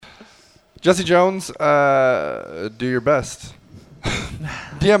Jesse Jones, do your best.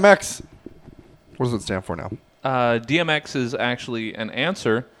 DMX. What does it stand for now? DMX is actually an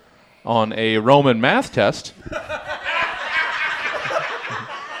answer on a Roman math test.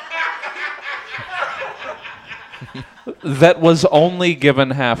 That was only given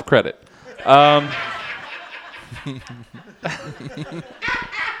half credit.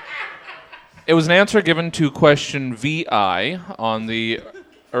 It was an answer given to question VI on the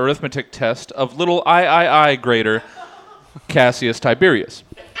arithmetic test of little III grader Cassius Tiberius.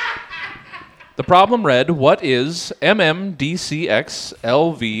 The problem read, what is MMDCX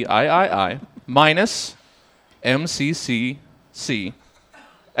LVIII minus MCCC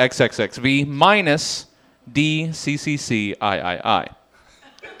XXXV minus DCCC III?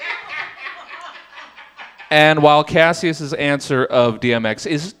 And while Cassius's answer of DMX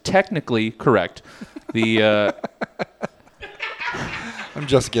is technically correct, the I'm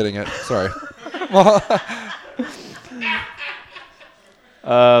just getting it. Sorry.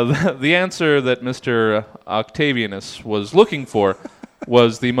 the answer that Mr. Octavianus was looking for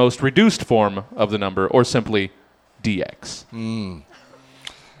was the most reduced form of the number, or simply DX.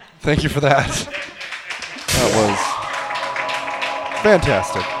 Thank you for that. That was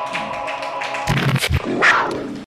fantastic.